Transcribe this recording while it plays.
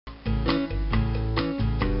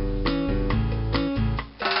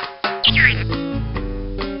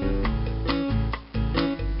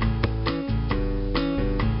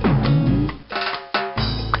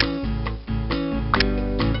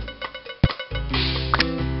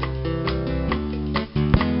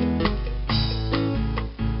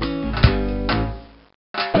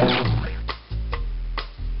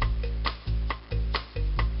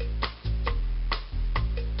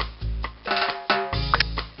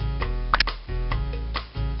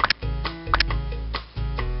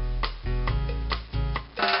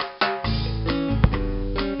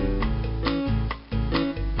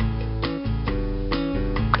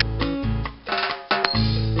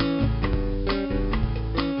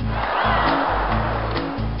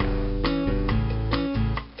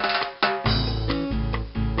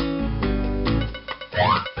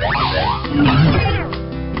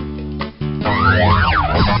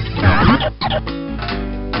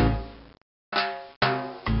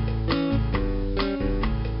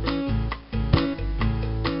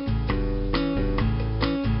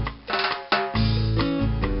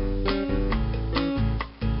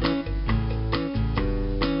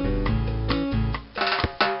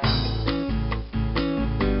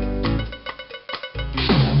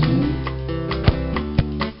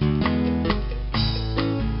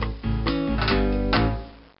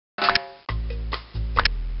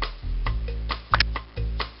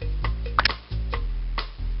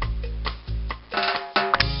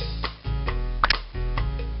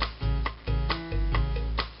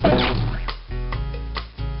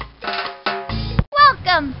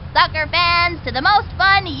to the most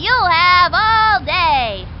fun you'll have all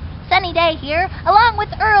day. Sunny Day here, along with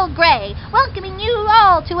Earl Grey, welcoming you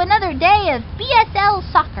all to another day of BSL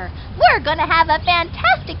soccer. We're going to have a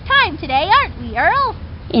fantastic time today, aren't we, Earl?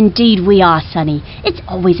 Indeed we are, Sonny. It's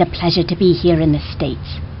always a pleasure to be here in the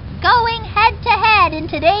States. Going head-to-head in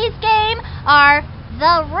today's game are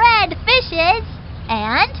the Red Fishes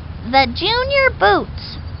and the Junior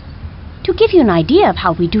Boots. To give you an idea of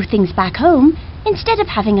how we do things back home, instead of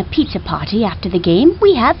having a pizza party after the game,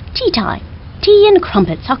 we have tea time. Tea and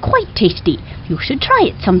crumpets are quite tasty. You should try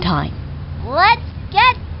it sometime. Let's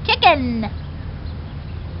get kicking!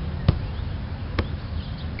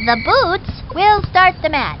 The Boots will start the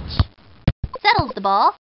match. Settles the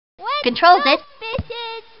ball. Controls it.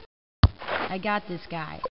 Fishes. I got this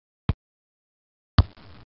guy.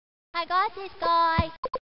 I got this guy.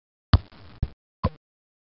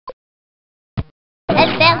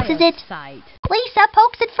 Advances it. Lisa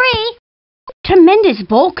pokes it free. Tremendous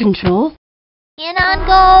ball control. In on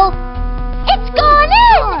goal. It's gone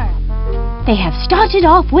in! They have started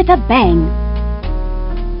off with a bang.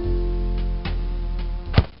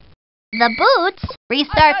 The Boots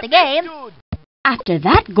restart the game. After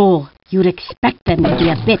that goal, you'd expect them to be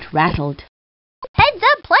a bit rattled. Heads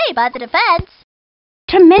up play by the defense.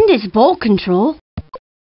 Tremendous ball control.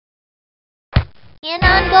 In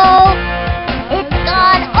on goal. It's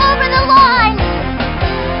gone over the line.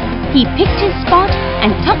 He picked his spot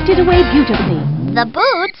and tucked it away beautifully. The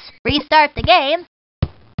Boots restart the game.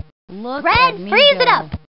 Red frees it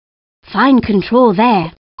up. Fine control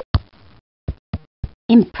there.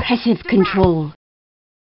 Impressive control.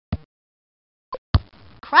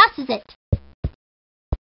 Crosses it.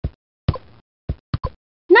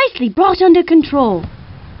 Nicely brought under control.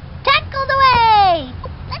 Tackled away.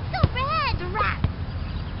 Let's go Red. Rat.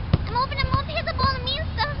 I'm open. Here's the ball. It means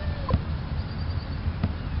something.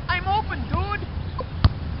 I'm open, dude.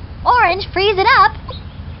 Orange frees it up.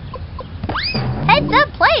 Heads up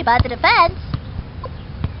play by the defense.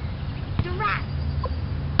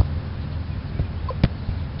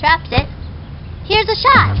 Traps it. Here's a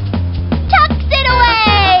shot. Tucks it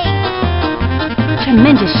away!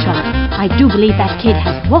 Tremendous shot. I do believe that kid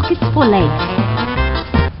has rockets for legs.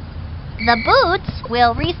 The Boots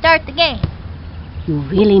will restart the game. You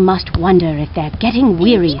really must wonder if they're getting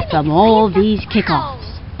weary from all these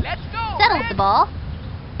kickoffs. Let's go. Settles the ball.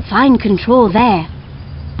 Fine control there.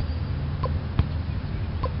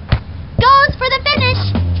 Goes for the finish.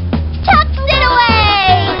 Tucks it away!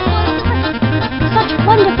 Such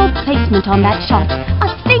wonderful placement on that shot. A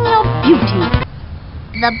thing of beauty.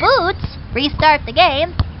 The Boots restart the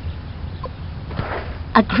game.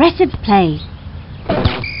 Aggressive play.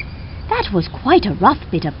 That was quite a rough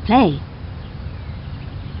bit of play.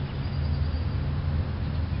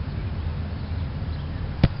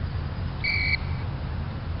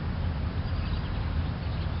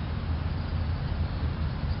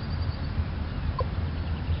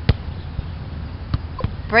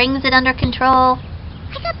 Brings it under control.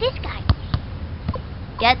 I got this guy.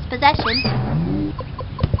 Gets possession.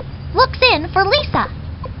 Looks in for Lisa.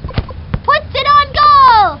 Puts it on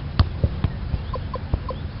goal!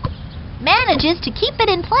 Manages to keep it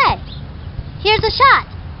in play. Here's a shot.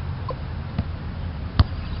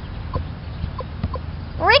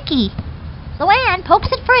 Ricky. Luann pokes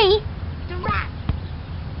it free.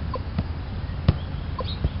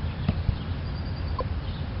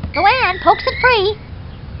 Luann pokes it free.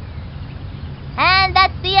 And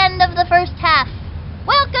that's the end of the first half.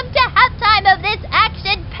 Welcome to halftime of this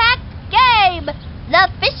action-packed game. The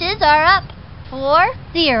Fishes are up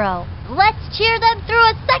 4-0. Let's cheer them through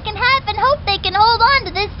a second half and hope they can hold on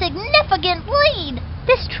to this significant lead.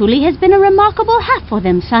 This truly has been a remarkable half for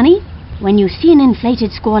them, Sonny. When you see an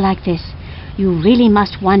inflated score like this, you really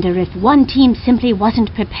must wonder if one team simply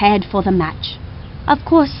wasn't prepared for the match. Of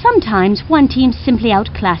course, sometimes one team simply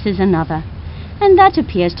outclasses another, and that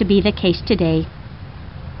appears to be the case today.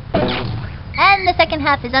 And the second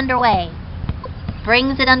half is underway.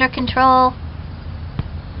 Brings it under control.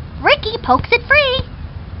 Ricky pokes it free.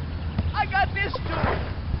 I got this, dude.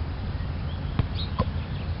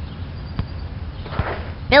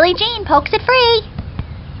 Billie Jean pokes it free.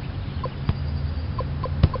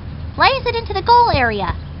 Lays it into the goal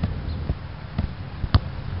area.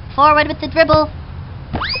 Forward with the dribble.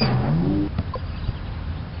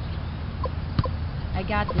 I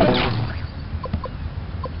got this.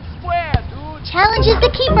 Square, dude. Challenges the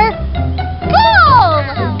keeper. Goal!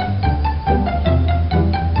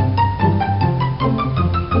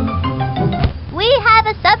 We have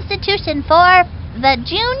a substitution for the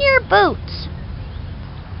Junior Boots.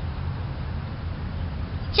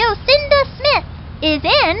 Jocinda Smith is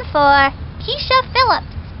in for Keisha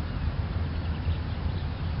Phillips.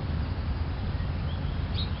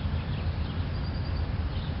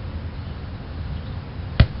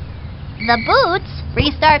 The Boots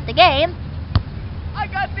restart the game. I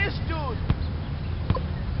got this dude.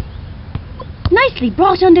 Nicely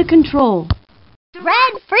brought under control.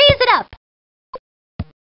 Red frees it up.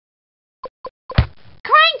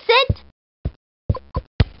 Cranks it.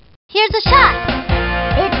 Here's a shot.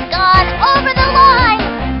 It's gone over the line.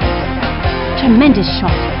 Tremendous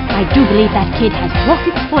shot. I do believe that kid has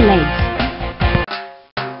rockets for legs.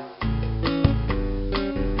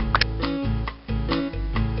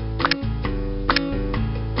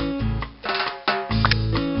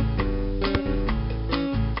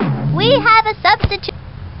 We have a substitute.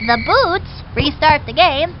 The Boots restart the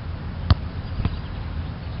game.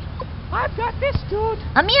 I've got this dude.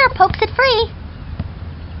 Amir pokes it free.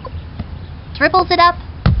 Dribbles it up.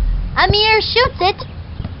 Amir shoots it.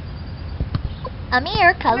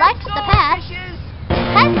 Amir collects the pass. Fishes.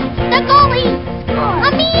 Heads the goalie.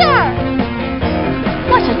 Amir!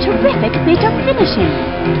 What a terrific bit of finishing.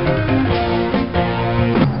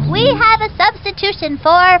 We have a substitution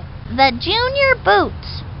for the Junior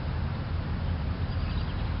Boots.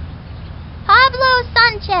 Pablo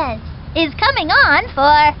Sanchez is coming on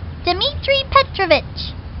for Dmitry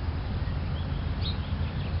Petrovich.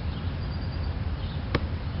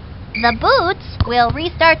 The Boots will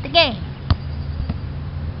restart the game.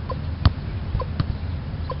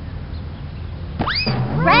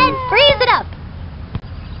 Red frees it up.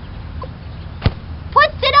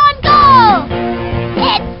 Puts it on goal.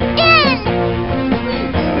 It's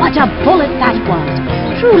in. What a bullet that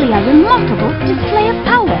was. Truly a remarkable display of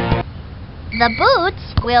power. The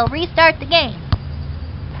Boots will restart the game.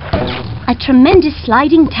 A tremendous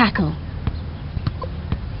sliding tackle.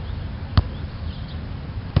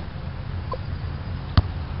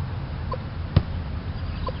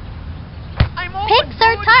 I'm open, Picks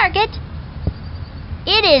her dude. target.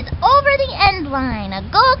 It is over the end line. A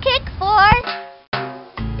goal kick for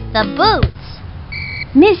the Boots.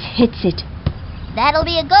 Miss hits it. That'll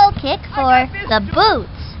be a goal kick for the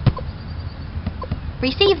Boots.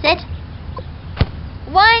 Receives it.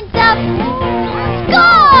 Winds up.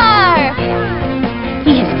 Score!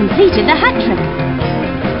 He has completed the hat trick.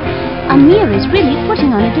 Amir is really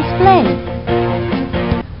putting on a display.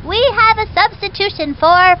 We have a substitution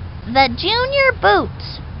for the Junior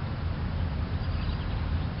Boots.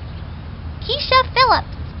 Keisha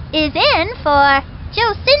Phillips is in for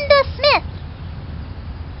Jocinda Smith.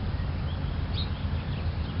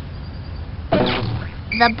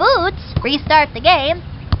 The Boots restart the game.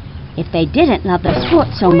 If they didn't love the sport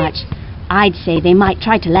so much, I'd say they might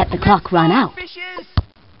try to let the clock run out. Fishes.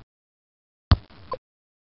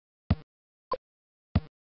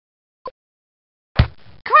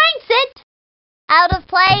 Cranks it! Out of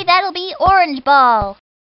play, that'll be orange ball.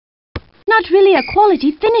 Not really a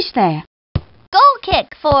quality finish there. Goal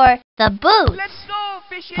kick for the Boots. Let's go,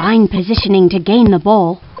 fishes. Fine positioning to gain the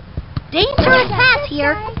ball. Dangerous pass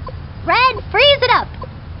here. Red frees it up.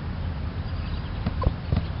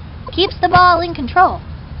 Keeps the ball in control.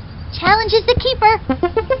 Challenges the keeper.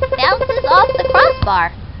 Bounces off the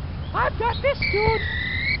crossbar. I've got this dude.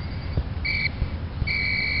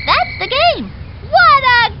 That's the game. What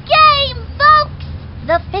a game, folks!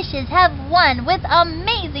 The Fishes have won with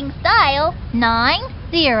amazing style, 9-0.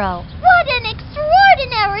 What an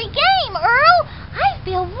extraordinary game, Earl! I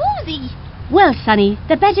feel woozy. Well, Sonny,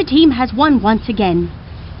 the better team has won once again.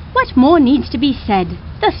 What more needs to be said?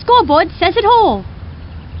 The scoreboard says it all.